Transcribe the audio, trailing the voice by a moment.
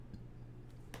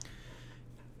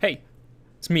Hey,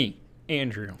 it's me,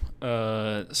 Andrew.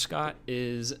 Scott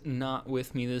is not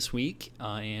with me this week.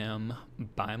 I am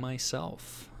by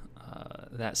myself.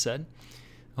 That said,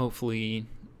 hopefully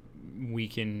we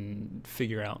can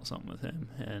figure out something with him,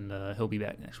 and he'll be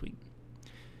back next week.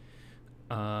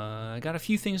 I got a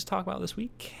few things to talk about this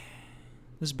week.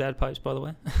 This is Bad Pipes, by the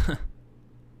way.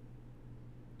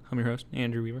 I'm your host,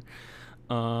 Andrew Weaver.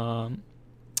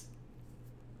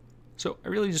 So I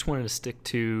really just wanted to stick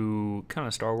to kind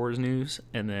of Star Wars news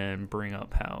and then bring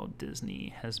up how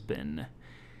Disney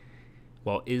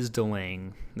is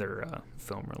delaying their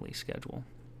film release schedule.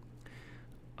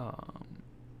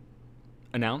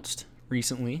 Announced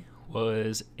recently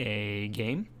was a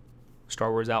game, Star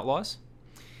Wars Outlaws.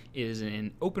 It is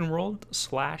an open world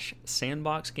 /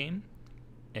 sandbox game,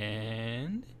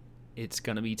 and it's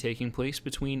going to be taking place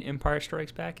between Empire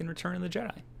Strikes Back and Return of the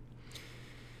Jedi.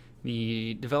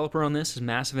 The developer on this is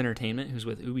Massive Entertainment, who's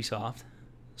with Ubisoft.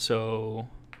 So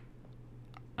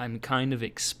I'm kind of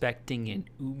expecting an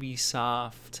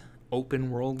Ubisoft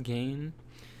open world game.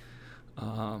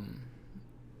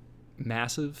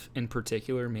 Massive, in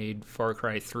particular, made Far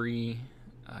Cry 3,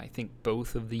 I think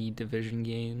both of the Division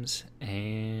games,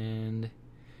 and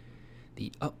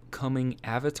the upcoming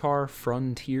Avatar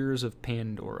Frontiers of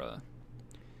Pandora.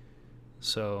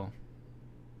 So,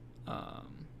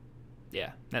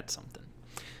 yeah, that's something.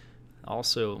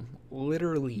 Also,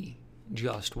 literally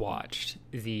just watched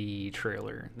the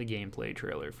gameplay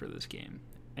trailer for this game.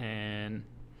 And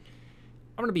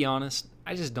I'm going to be honest,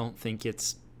 I just don't think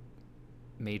it's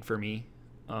made for me.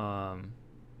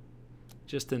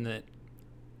 Just in that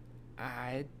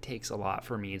it takes a lot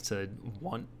for me to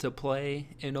want to play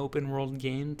an open world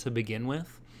game to begin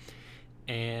with.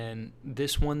 And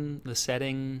this one, the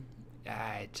setting,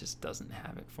 it just doesn't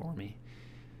have it for me.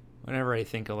 Whenever I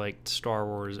think of like Star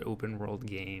Wars open world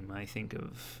game, I think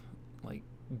of like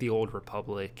the Old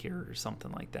Republic or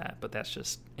something like that. But that's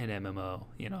just an MMO,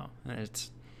 you know.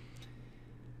 It's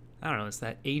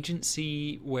that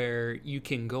agency where you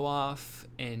can go off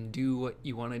and do what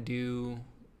you want to do,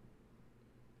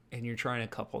 and you're trying to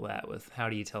couple that with how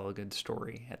do you tell a good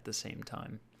story at the same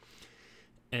time.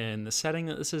 And the setting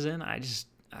that this is in,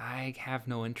 I have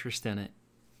no interest in it.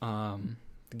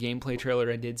 The gameplay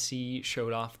trailer I did see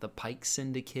showed off the Pike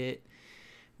Syndicate,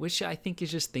 which I think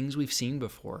is just things we've seen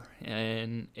before.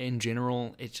 And in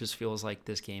general, it just feels like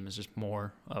this game is just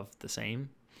more of the same.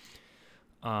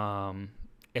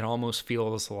 It almost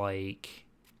feels like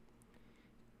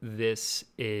this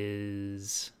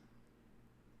is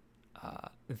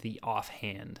the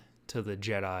offhand to the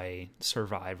Jedi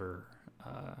Survivor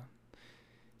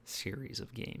series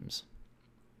of games.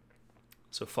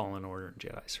 So Fallen Order and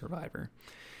Jedi Survivor.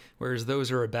 Whereas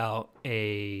those are about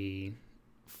a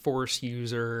Force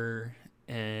user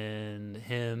and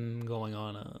him going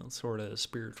on a sort of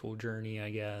spiritual journey,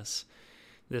 I guess.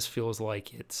 This feels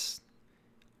like it's,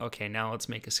 okay, now let's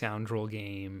make a scoundrel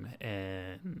game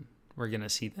and we're going to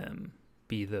see them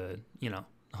be the,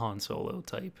 Han Solo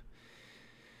type.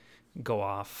 Go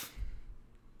off,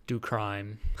 do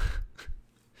crime.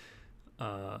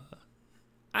 I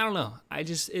don't know.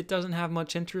 It doesn't have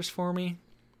much interest for me.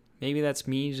 Maybe that's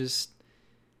me just,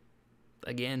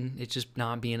 again, it's just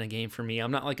not being a game for me. I'm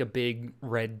not like a big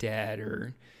Red Dead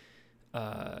or,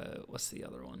 what's the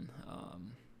other one?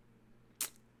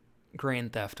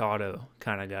 Grand Theft Auto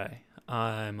kind of guy.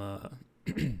 I'm, I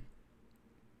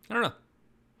don't know.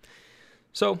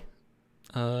 So,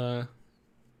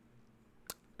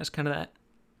 that's kind of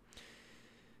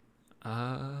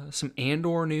that. Some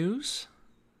Andor news.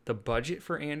 The budget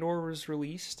for Andor was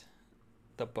released.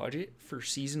 The budget for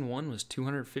season 1 was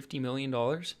 $250 million.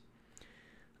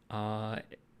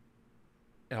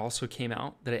 It also came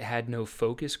out that it had no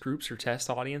focus groups or test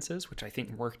audiences, which I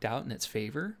think worked out in its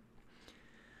favor.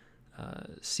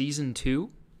 Season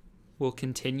 2 will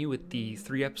continue with the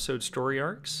 3-episode story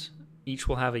arcs. Each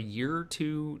will have a year or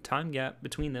two time gap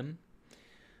between them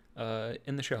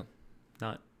in the show,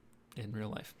 not in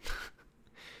real life.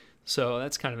 So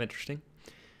that's kind of interesting.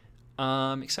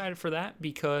 I'm excited for that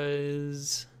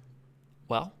because,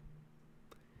 well,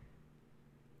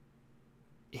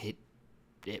 it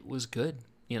was good,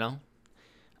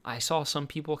 I saw some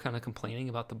people kind of complaining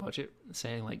about the budget,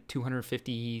 saying like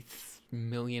 $250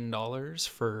 million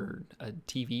for a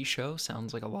TV show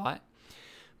sounds like a lot.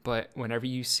 But whenever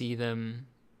you see them,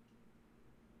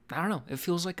 I don't know, it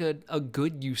feels like a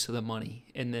good use of the money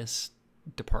in this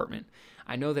department.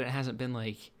 I know that it hasn't been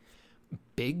like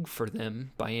big for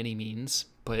them by any means,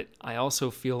 but I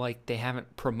also feel like they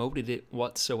haven't promoted it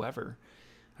whatsoever.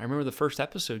 I remember the first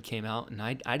episode came out, and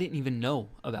I didn't even know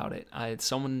about it.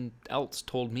 Someone else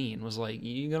told me and was like,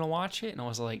 "You gonna watch it?" And I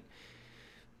was like,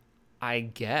 "I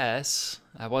guess."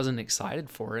 I wasn't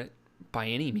excited for it by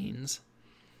any means,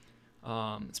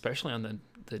 especially on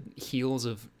the heels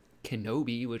of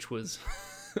Kenobi, which was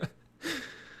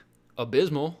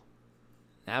abysmal,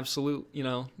 absolute,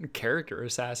 character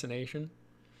assassination.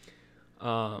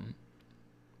 So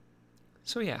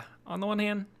yeah, on the one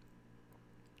hand,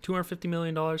 $250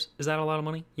 million, is that a lot of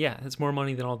money? Yeah, it's more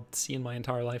money than I'll see in my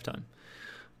entire lifetime.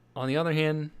 On the other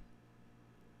hand,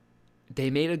 they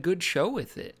made a good show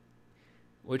with it,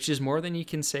 which is more than you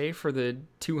can say for the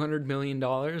 $200 million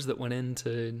that went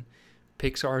into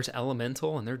Pixar's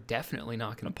Elemental, and they're definitely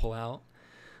not going to pull out.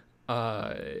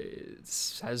 It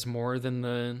says more than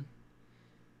the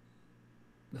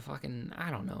fucking, I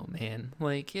don't know, man.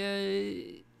 Like,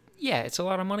 yeah, it's a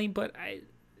lot of money, but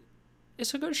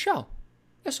it's a good show.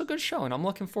 It's a good show, and I'm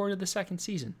looking forward to the second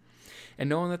season. And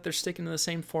knowing that they're sticking to the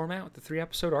same format with the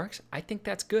 3-episode arcs, I think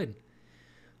that's good.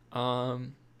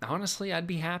 Honestly, I'd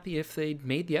be happy if they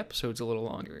made the episodes a little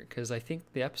longer, because I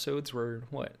think the episodes were,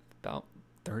 about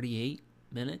 38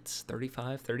 minutes,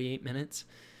 35, 38 minutes.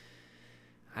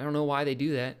 I don't know why they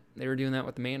do that. They were doing that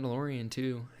with The Mandalorian,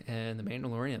 too, and the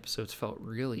Mandalorian episodes felt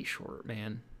really short,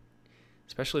 man.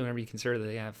 Especially whenever you consider that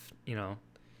they have,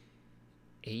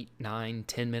 8, 9,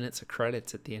 10 minutes of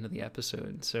credits at the end of the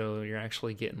episode. So you're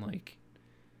actually getting like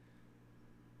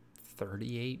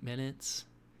 38 minutes,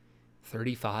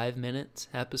 35 minutes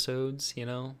episodes,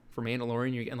 For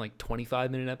Mandalorian, you're getting like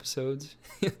 25-minute episodes.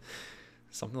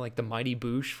 Something like the Mighty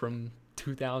Boosh from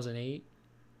 2008.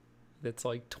 That's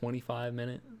like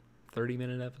 25-minute,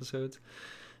 30-minute episodes.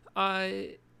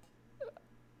 I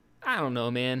don't know,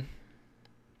 man.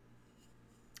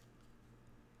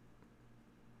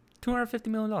 $250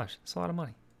 million. That's a lot of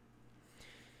money.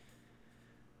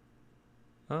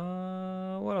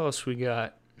 What else we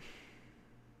got?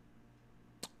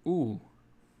 Ooh.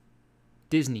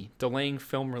 Disney delaying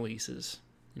film releases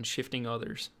and shifting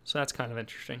others. So that's kind of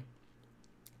interesting.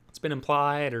 It's been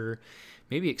implied or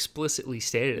maybe explicitly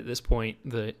stated at this point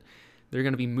that they're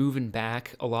going to be moving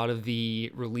back a lot of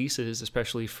the releases,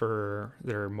 especially for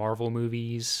their Marvel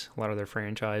movies, a lot of their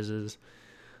franchises.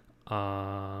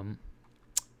 The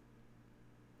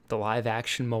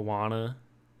live-action Moana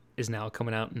is now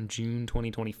coming out in June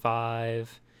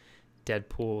 2025.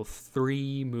 Deadpool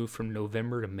 3 moved from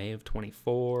November to May of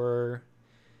 24.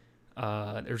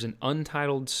 There's an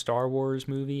untitled Star Wars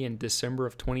movie in December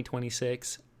of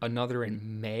 2026, another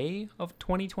in May of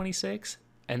 2026,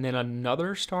 and then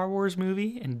another Star Wars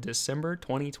movie in December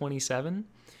 2027.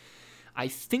 I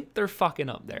think they're fucking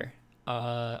up there.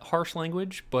 Harsh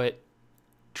language, but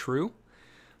true.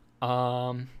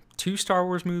 2 Star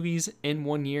Wars movies in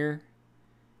 1 year.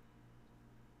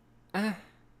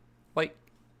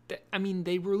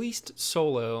 They released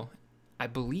Solo, I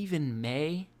believe, in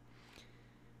May,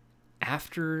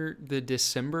 after the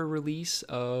December release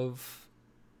of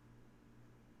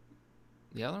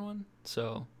the other one.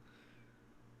 So,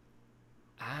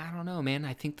 I don't know, man.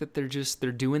 I think that they're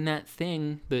doing that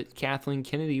thing that Kathleen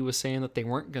Kennedy was saying that they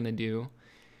weren't going to do.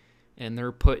 And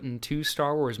they're putting 2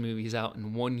 Star Wars movies out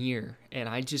in 1 year. And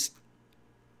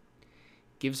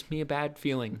gives me a bad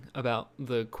feeling about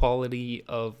the quality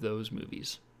of those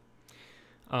movies.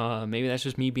 Maybe that's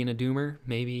just me being a doomer.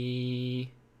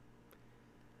 Maybe,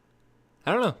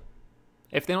 I don't know.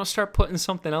 If they don't start putting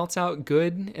something else out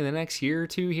good in the next year or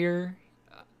two here,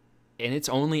 and it's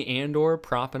only Andor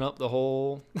propping up the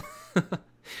whole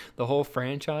the whole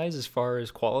franchise as far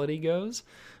as quality goes,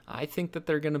 I think that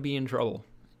they're going to be in trouble.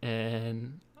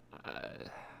 And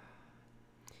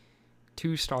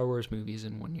 2 Star Wars movies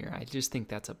in 1 year, I just think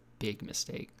that's a big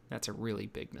mistake. That's a really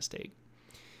big mistake.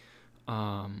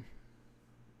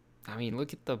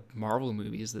 Look at the Marvel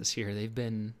movies this year. They've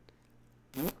been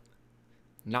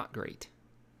not great.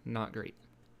 Not great.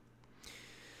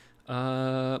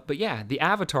 But yeah, the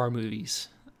Avatar movies.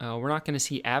 We're not going to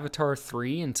see Avatar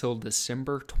 3 until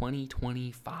December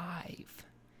 2025.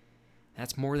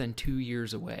 That's more than 2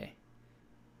 years away.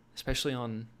 Especially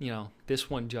on, this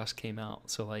one just came out.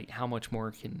 So, how much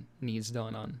more needs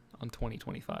done on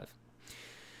 2025?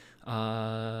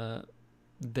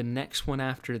 The next one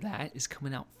after that is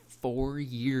coming out 4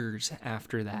 years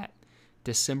after that.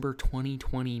 December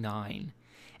 2029.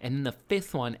 And then the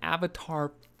 5th one,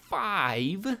 Avatar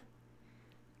 5.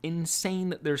 Insane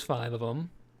that there's 5 of them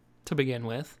to begin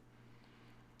with.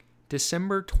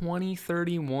 December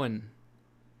 2031.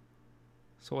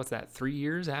 So what's that, 3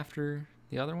 years after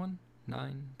the other one?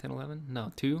 9, 10, 11?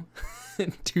 No, 2.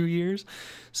 2 years.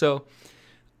 So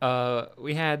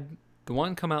we had the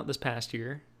one come out this past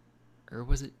year, Or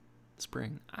was it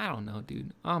spring? I don't know,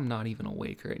 dude. I'm not even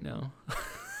awake right now.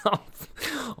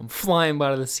 I'm flying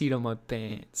by the seat of my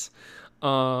pants.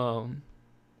 But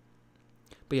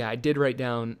yeah, I did write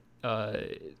down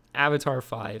Avatar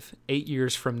 5, 8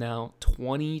 years from now,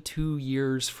 22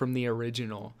 years from the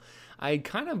original. I had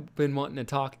kind of been wanting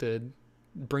to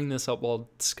bring this up while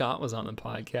Scott was on the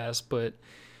podcast, but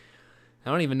I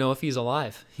don't even know if he's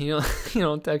alive. You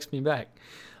don't text me back.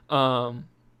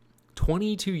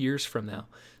 22 years from now.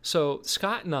 So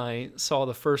Scott and I saw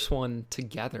the first one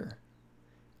together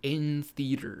in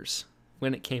theaters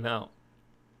when it came out.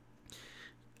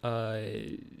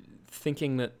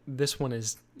 Thinking that this one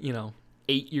is,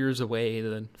 8 years away,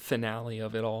 the finale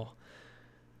of it all.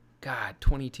 God,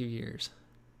 22 years.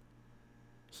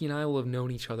 He and I will have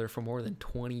known each other for more than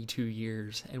 22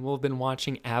 years, and we'll have been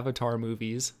watching Avatar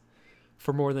movies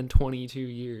for more than 22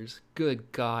 years.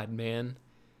 Good God, man.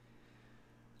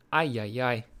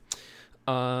 Ay.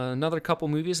 Another couple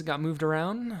movies that got moved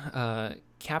around.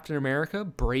 Captain America,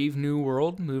 Brave New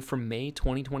World, moved from May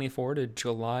 2024 to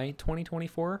July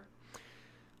 2024.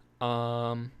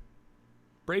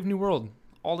 Brave New World,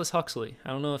 Aldous Huxley. I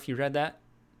don't know if you read that.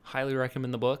 Highly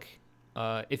recommend the book.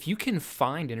 If you can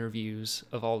find interviews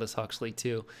of Aldous Huxley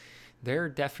too, they're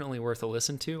definitely worth a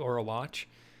listen to or a watch.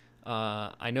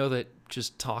 I know that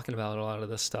just talking about a lot of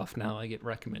this stuff now, I get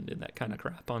recommended that kind of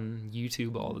crap on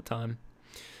YouTube all the time.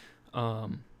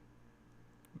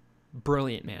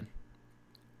 Brilliant man.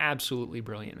 Absolutely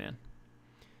brilliant man.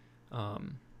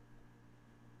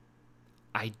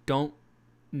 I don't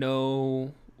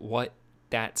know what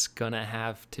that's gonna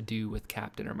have to do with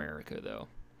Captain America though.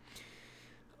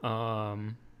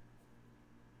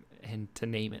 And to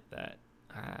name it that.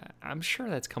 I'm sure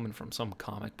that's coming from some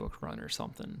comic book run or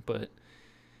something, but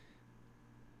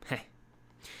hey.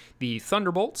 The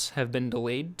Thunderbolts have been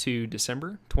delayed to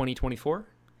December 2024.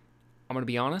 I'm going to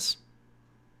be honest.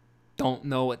 Don't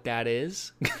know what that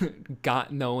is.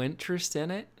 Got no interest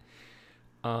in it.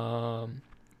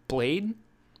 Blade,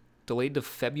 delayed to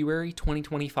February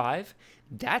 2025.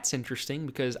 That's interesting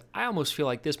because I almost feel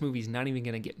like this movie's not even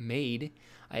going to get made.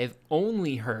 I have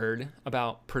only heard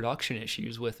about production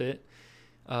issues with it.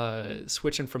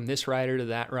 Switching from this writer to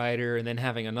that writer and then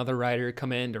having another writer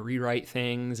come in to rewrite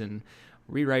things and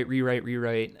rewrite.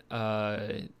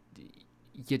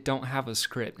 You don't have a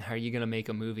script. How are you going to make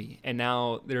a movie? And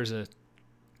now there's a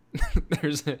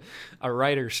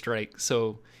writer's strike.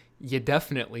 So you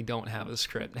definitely don't have a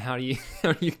script. How are you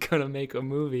going to make a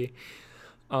movie?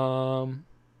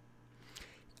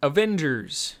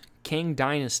 Avengers Kang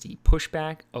Dynasty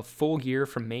pushback of full year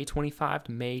from May 25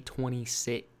 to May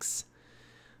 26.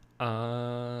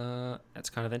 That's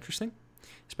kind of interesting,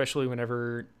 especially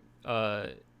whenever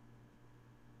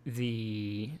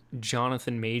the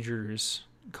Jonathan Majors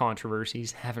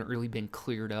controversies haven't really been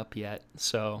cleared up yet.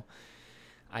 So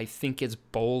I think it's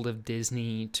bold of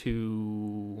Disney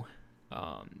to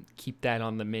keep that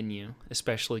on the menu,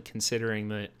 especially considering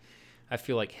that I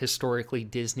feel like historically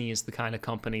Disney is the kind of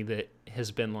company that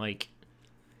has been like,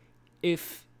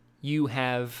 if you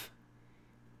have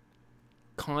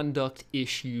conduct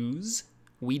issues,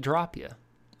 we drop you.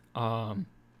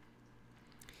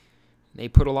 They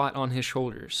put a lot on his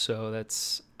shoulders, so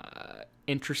that's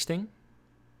interesting.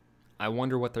 I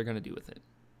wonder what they're going to do with it.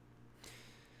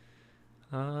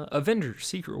 Avengers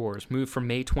Secret Wars moved from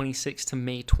May 26 to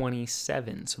May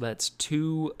 27, so that's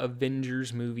 2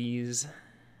 Avengers movies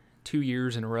 2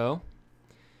 years in a row.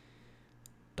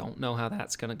 Don't know how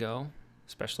that's going to go,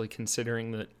 especially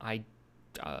considering that I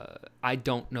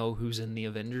don't know who's in the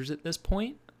Avengers at this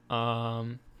point.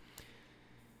 Let's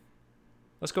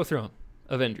go through them.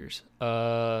 Avengers.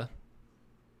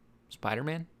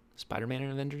 Spider-Man? Spider-Man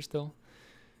in Avengers still?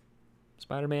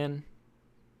 Spider-Man.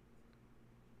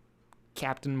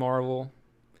 Captain Marvel.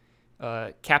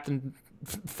 Captain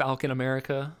Falcon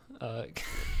America.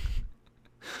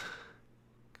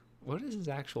 What is his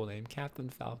actual name? Captain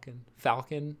Falcon.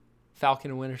 Falcon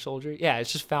and Winter Soldier? Yeah,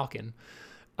 it's just Falcon.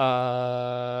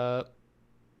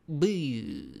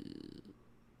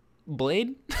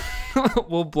 Blade?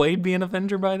 Will Blade be an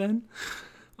Avenger by then?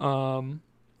 Are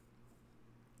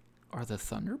the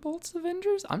Thunderbolts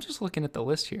Avengers? I'm just looking at the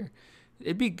list here.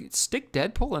 Stick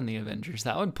Deadpool in the Avengers.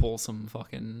 That would pull some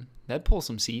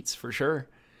seats for sure.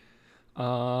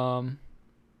 Yeah,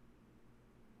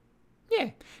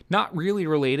 not really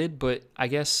related, but I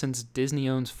guess since Disney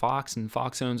owns Fox and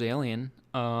Fox owns Alien,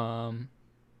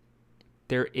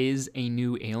 there is a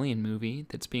new Alien movie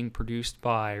that's being produced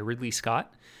by Ridley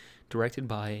Scott, directed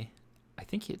by, I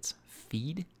think it's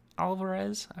Feed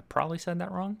Alvarez. I probably said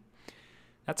that wrong.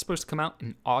 That's supposed to come out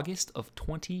in August of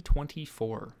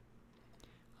 2024.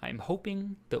 I'm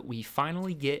hoping that we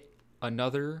finally get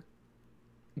another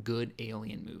good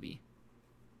Alien movie.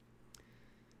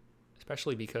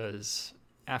 Especially because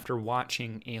after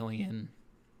watching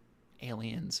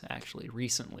Aliens actually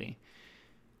recently,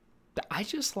 I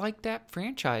just like that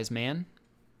franchise, man.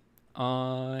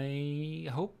 I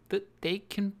hope that they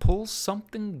can pull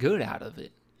something good out of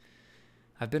it.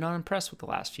 I've been unimpressed with the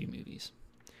last few movies.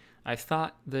 I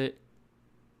thought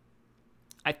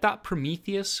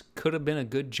Prometheus could have been a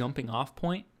good jumping off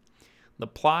point. The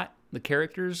plot, the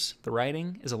characters, the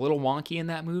writing is a little wonky in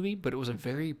that movie, but it was a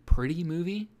very pretty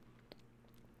movie.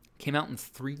 Came out in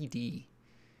 3D.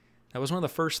 That was one of the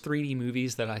first 3D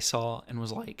movies that I saw and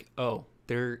was like, oh,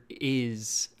 there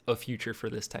is a future for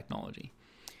this technology.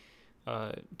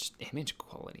 Just image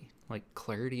quality, like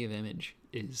clarity of image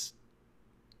is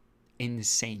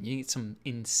insane. You get some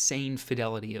insane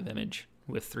fidelity of image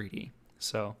with 3D.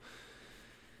 So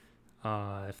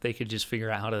if they could just figure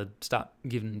out how to stop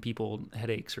giving people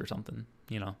headaches or something,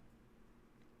 you know.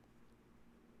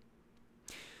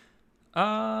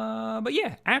 But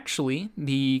yeah, actually,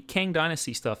 the Kang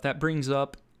Dynasty stuff, that brings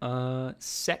up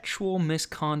sexual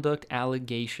misconduct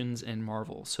allegations in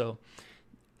Marvel. So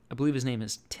I believe his name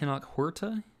is Tenoch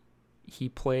Huerta. He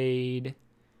played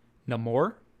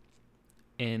Namor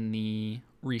in the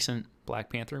recent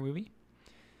Black Panther movie.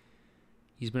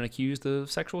 He's been accused of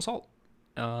sexual assault.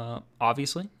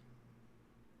 Obviously,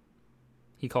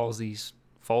 he calls these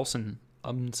false and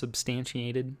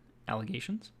unsubstantiated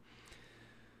allegations.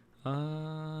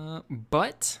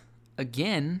 But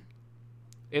again,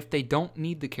 if they don't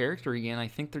need the character again, I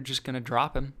think they're just going to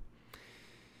drop him.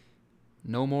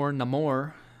 No more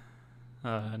Namor.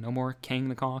 No more Kang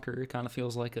the Conqueror. It kind of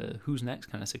feels like a who's next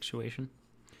kind of situation.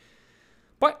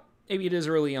 But maybe it is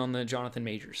early on the Jonathan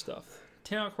Majors stuff.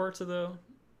 Tenoch Huerta, though,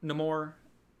 Namor,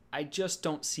 I just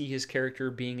don't see his character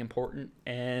being important,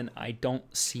 and I don't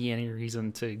see any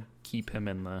reason to keep him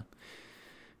in the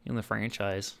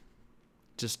franchise.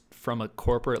 Just from a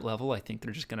corporate level, I think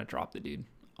they're just going to drop the dude,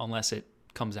 unless it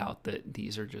comes out that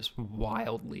these are just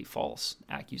wildly false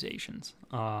accusations.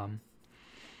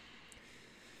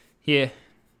 Yeah.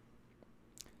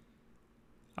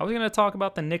 I was going to talk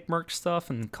about the Nick Merck stuff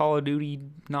and Call of Duty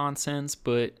nonsense,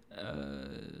 but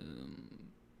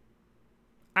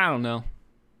I don't know.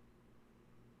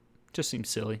 Just seems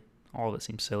silly. All of it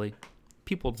seems silly.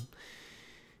 People,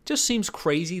 just seems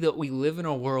crazy that we live in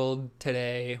a world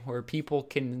today where people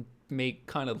can make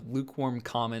kind of lukewarm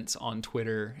comments on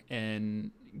Twitter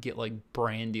and get like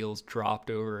brand deals dropped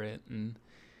over it. And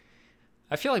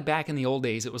I feel like back in the old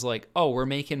days, it was like, oh, we're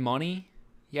making money.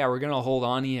 Yeah, we're going to hold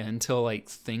on to you until like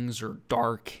things are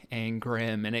dark and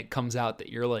grim and it comes out that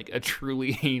you're like a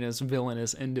truly heinous,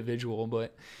 villainous individual.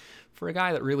 But for a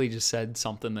guy that really just said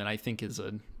something that I think is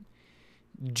a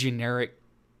generic,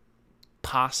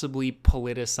 possibly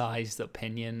politicized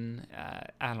opinion,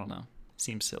 I don't know.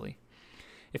 Seems silly.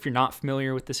 If you're not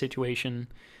familiar with the situation,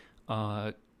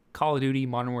 Call of Duty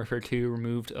Modern Warfare 2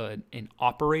 removed an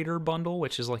operator bundle,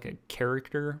 which is like a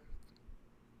character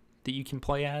that you can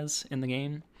play as in the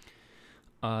game.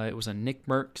 It was a Nick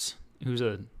Merckx, who's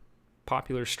a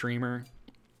popular streamer.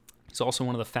 He's also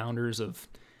one of the founders of,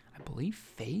 I believe,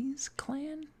 FaZe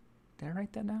Clan? Did I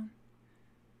write that down?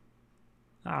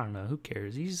 I don't know. Who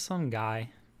cares? He's some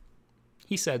guy.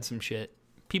 He said some shit.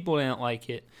 People didn't like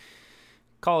it.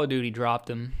 Call of Duty dropped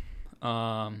him.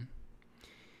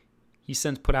 He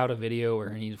since put out a video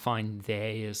where he defined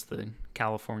they as the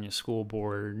California school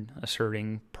board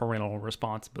asserting parental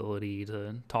responsibility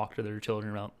to talk to their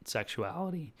children about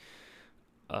sexuality.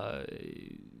 I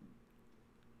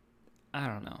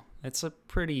don't know. It's a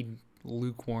pretty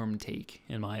lukewarm take,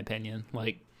 in my opinion.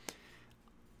 Like,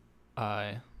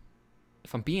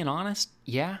 if I'm being honest,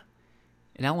 yeah,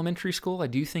 in elementary school, I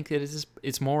do think that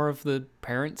it's more of the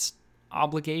parents'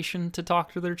 obligation to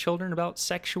talk to their children about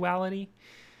sexuality.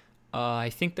 I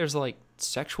think there's like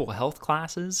sexual health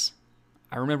classes.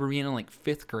 I remember being in like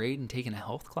 5th grade and taking a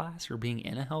health class or being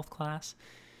in a health class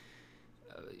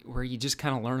where you just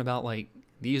kind of learn about like,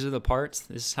 these are the parts,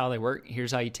 this is how they work,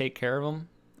 here's how you take care of them.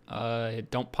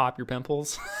 Don't pop your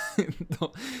pimples.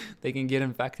 They can get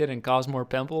infected and cause more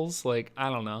pimples. Like, I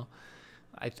don't know.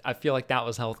 I feel like that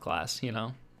was health class, you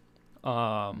know?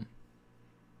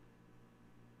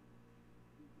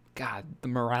 God, the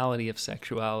morality of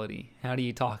sexuality. How do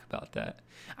you talk about that?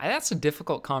 That's a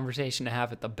difficult conversation to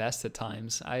have at the best of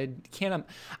times. I can't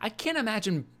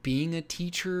imagine being a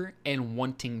teacher and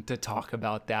wanting to talk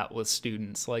about that with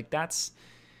students. Like, that's,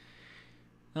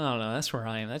 I don't know, that's where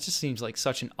I am. That just seems like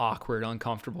such an awkward,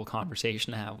 uncomfortable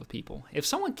conversation to have with people. If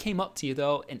someone came up to you,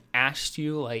 though, and asked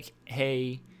you, like,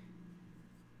 hey,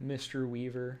 Mr.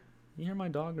 Weaver. You hear my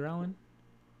dog growling?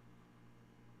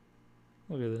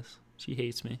 Look at this. She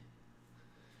hates me.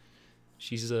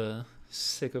 She's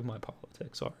sick of my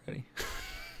politics already.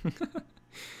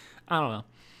 I don't know.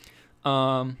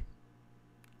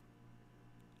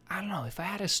 I don't know. If I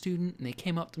had a student and they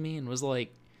came up to me and was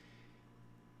like,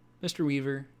 Mr.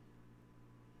 Weaver,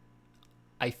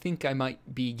 I think I might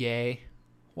be gay.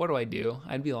 What do I do?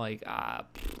 I'd be like, I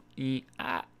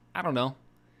don't know.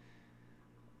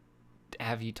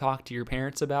 Have you talked to your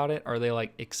parents about it? Are they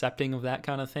like accepting of that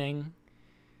kind of thing?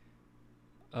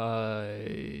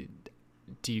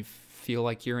 Do you feel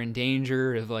like you're in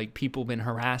danger? Have like people been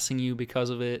harassing you because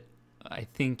of it? I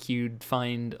think you'd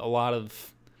find a lot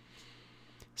of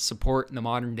support in the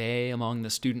modern day among the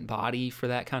student body for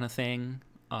that kind of thing.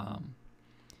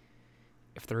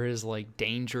 If there is like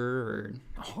danger or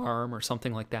harm or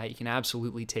something like that, you can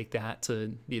absolutely take that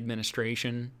to the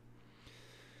administration.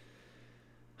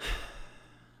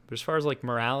 But as far as like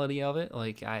morality of it,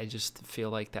 like I just feel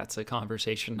like that's a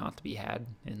conversation not to be had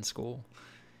in school.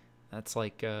 That's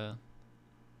like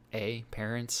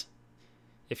parents.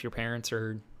 If your parents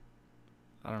are,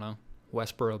 I don't know,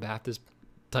 Westboro Baptist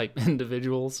type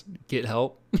individuals, get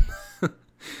help.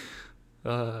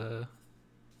 But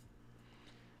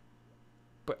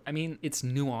I mean, it's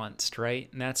nuanced, right?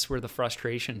 And that's where the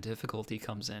frustration difficulty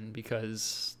comes in,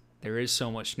 because there is so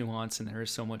much nuance and there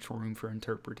is so much room for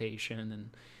interpretation and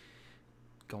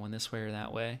going this way or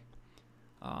that way.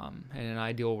 In an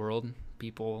ideal world,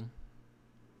 people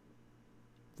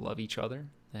love each other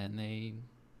and they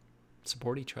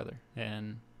support each other,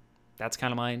 and that's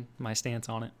kind of my stance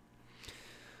on it.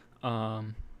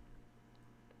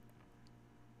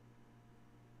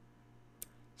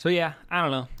 So yeah, I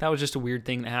don't know. That was just a weird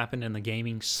thing that happened in the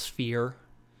gaming sphere.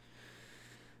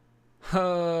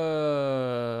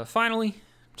 Finally,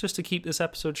 just to keep this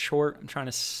episode short, I'm trying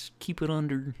to keep it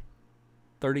under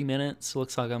 30 minutes.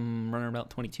 Looks like I'm running about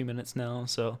 22 minutes now.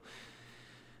 So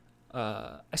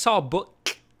I saw a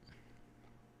book.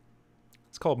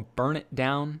 It's called Burn It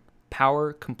Down,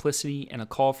 Power, Complicity, and a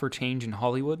Call for Change in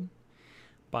Hollywood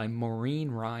by Maureen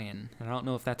Ryan. And I don't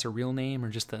know if that's a real name or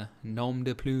just a nom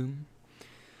de plume.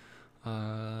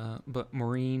 But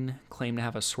Maureen claimed to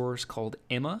have a source called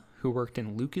Emma, who worked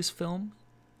in Lucasfilm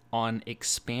on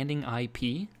expanding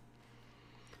IP.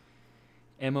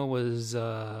 Emma was,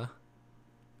 the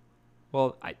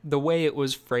way it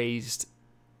was phrased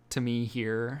to me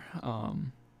here,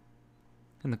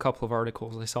 in the couple of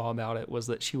articles I saw about it, was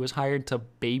that she was hired to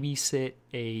babysit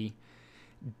a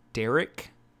Derek.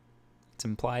 It's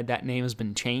implied that name has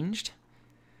been changed.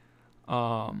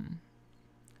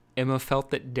 Emma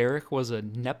felt that Derek was a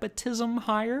nepotism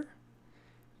hire,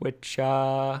 which,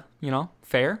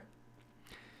 fair.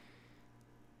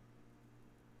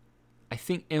 I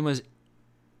think Emma's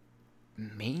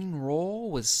main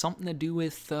role was something to do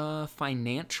with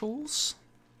financials.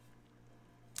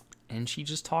 And she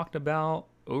just talked about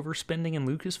overspending in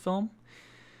Lucasfilm,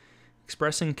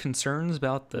 expressing concerns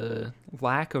about the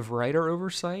lack of writer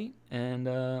oversight. And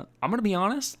I'm going to be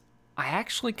honest, I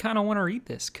actually kind of want to read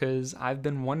this because I've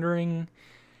been wondering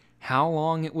how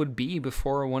long it would be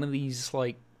before one of these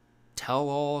like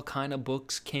tell-all kind of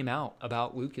books came out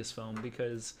about Lucasfilm,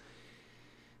 because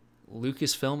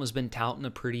Lucasfilm has been touting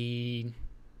a pretty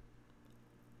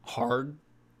hard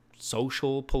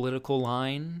social political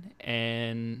line,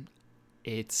 and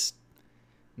it's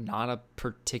not a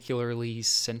particularly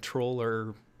central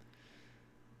or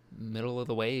middle of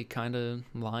the way kind of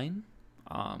line.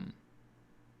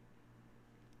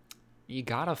 You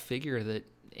gotta figure that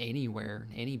anywhere,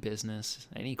 any business,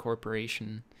 any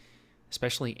corporation,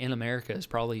 especially in America, is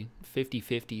probably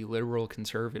 50-50 liberal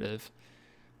conservative.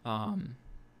 And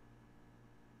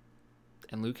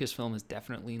Lucasfilm is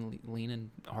definitely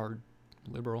leaning hard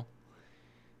liberal.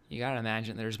 You gotta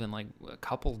imagine there's been like a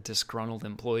couple disgruntled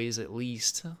employees at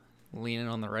least leaning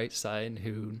on the right side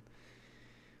who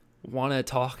want to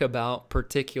talk about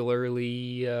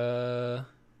particularly or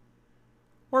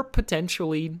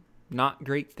potentially not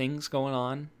great things going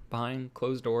on behind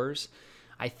closed doors.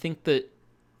 I think that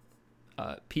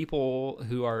people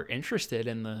who are interested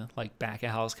in the like back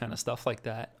of house kind of stuff like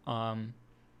that, I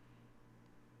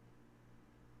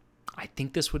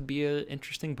think this would be an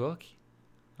interesting book.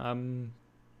 I'm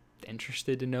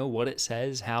interested to know what it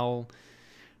says, how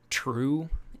true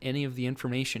any of the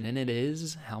information in it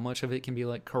is, how much of it can be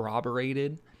like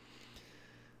corroborated.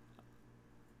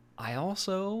 I don't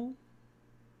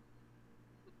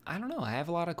know. I have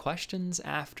a lot of questions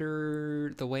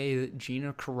after the way that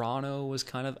Gina Carano was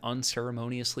kind of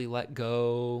unceremoniously let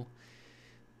go,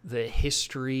 the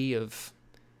history of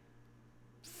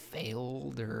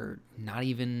failed or not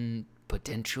even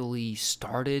potentially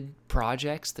started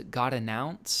projects that got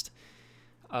announced.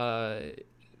 I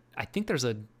think there's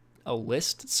a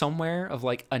list somewhere of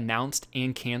like announced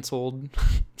and canceled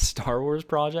Star Wars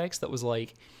projects that was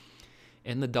like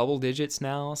in the double digits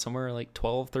now. Somewhere like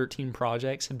 12, 13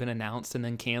 projects had been announced and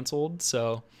then canceled.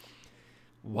 So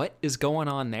what is going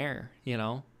on there?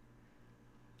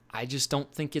 I just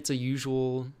don't think it's a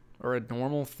usual or a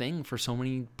normal thing for so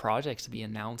many projects to be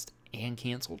announced and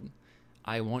canceled.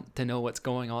 I want to know what's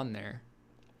going on there.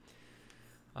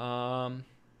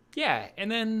 Yeah,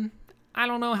 and then I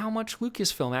don't know how much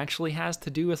Lucasfilm actually has to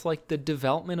do with like the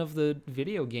development of the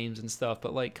video games and stuff,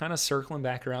 but like kind of circling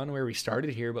back around to where we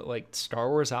started here, but like Star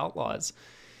Wars Outlaws,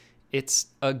 it's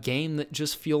a game that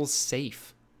just feels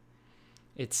safe.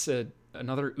 It's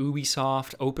another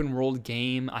Ubisoft open world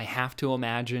game. I have to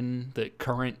imagine the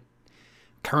current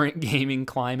gaming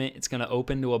climate, it's going to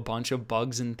open to a bunch of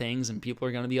bugs and things, and people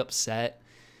are going to be upset.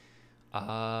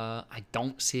 I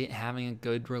don't see it having a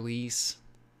good release,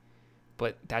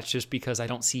 but that's just because I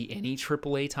don't see any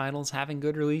AAA titles having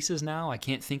good releases now. I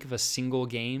can't think of a single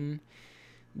game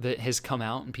that has come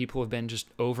out and people have been just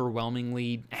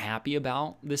overwhelmingly happy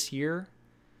about this year.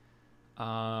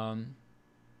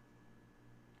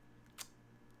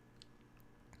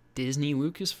 Disney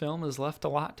Lucasfilm has left a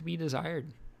lot to be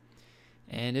desired.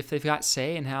 And if they've got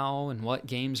say in how and what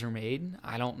games are made,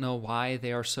 I don't know why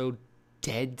they are so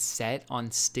dead set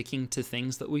on sticking to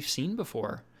things that we've seen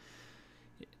before.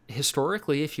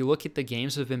 Historically, if you look at the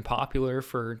games that have been popular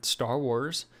for Star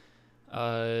Wars,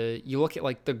 you look at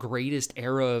like the greatest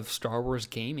era of Star Wars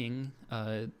gaming,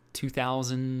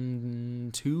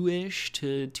 2002-ish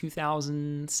to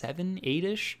 2007,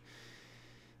 8-ish.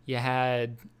 You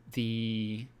had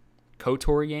the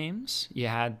KOTOR games. You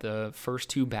had the first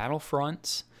two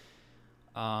Battlefronts.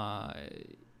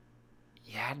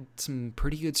 You had some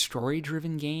pretty good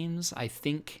story-driven games. I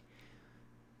think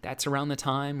that's around the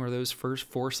time where those first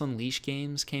Force Unleashed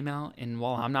games came out. And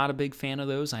while I'm not a big fan of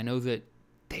those, I know that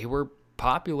they were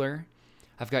popular.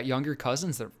 I've got younger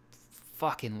cousins that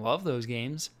fucking love those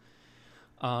games.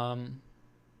 But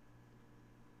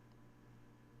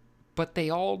they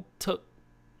all took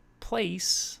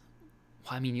place.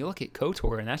 I mean, you look at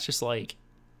KOTOR, and that's just like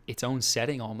its own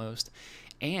setting almost.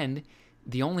 And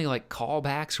the only like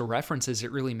callbacks or references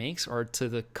it really makes are to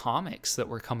the comics that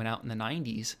were coming out in the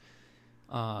 90s.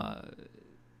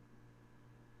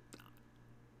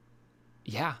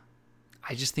 Yeah,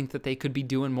 I just think that they could be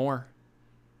doing more.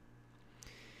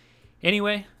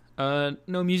 Anyway, no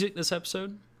music this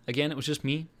episode. Again, it was just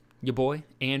me, your boy,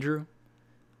 Andrew.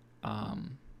 I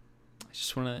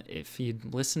just want to, if you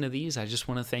listen to these, I just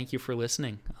want to thank you for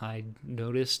listening. I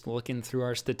noticed looking through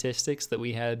our statistics that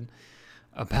we had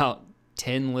about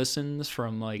 10 listens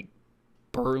from like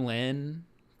Berlin.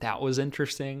 That was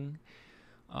interesting.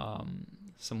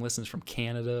 Some listens from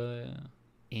Canada,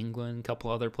 England, a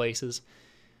couple other places.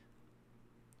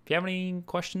 If you have any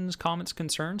questions, comments,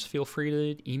 concerns, feel free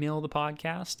to email the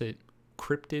podcast at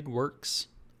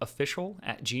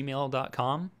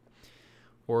cryptidworksofficial@gmail.com.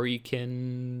 Or you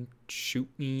can shoot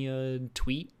me a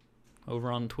tweet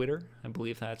over on Twitter. I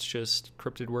believe that's just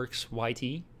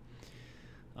CryptidWorksYT.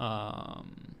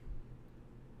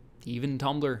 Even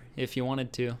Tumblr, if you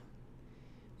wanted to.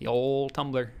 The old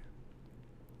Tumblr.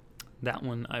 That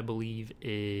one, I believe,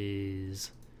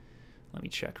 is... Let me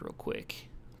check real quick.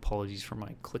 Apologies for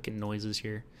my clicking noises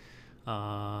here.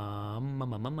 Yeah,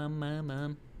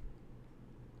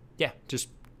 just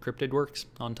CryptidWorks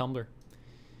on Tumblr.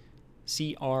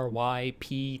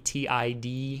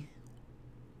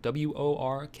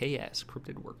 CryptidWorks.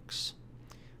 CryptidWorks.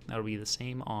 That'll be the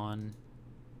same on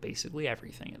basically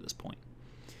everything at this point.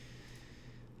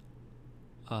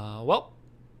 Well,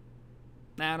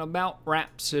 that about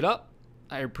wraps it up.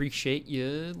 I appreciate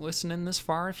you listening this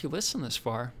far if you listen this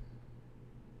far.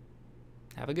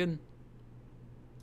 Have a good one.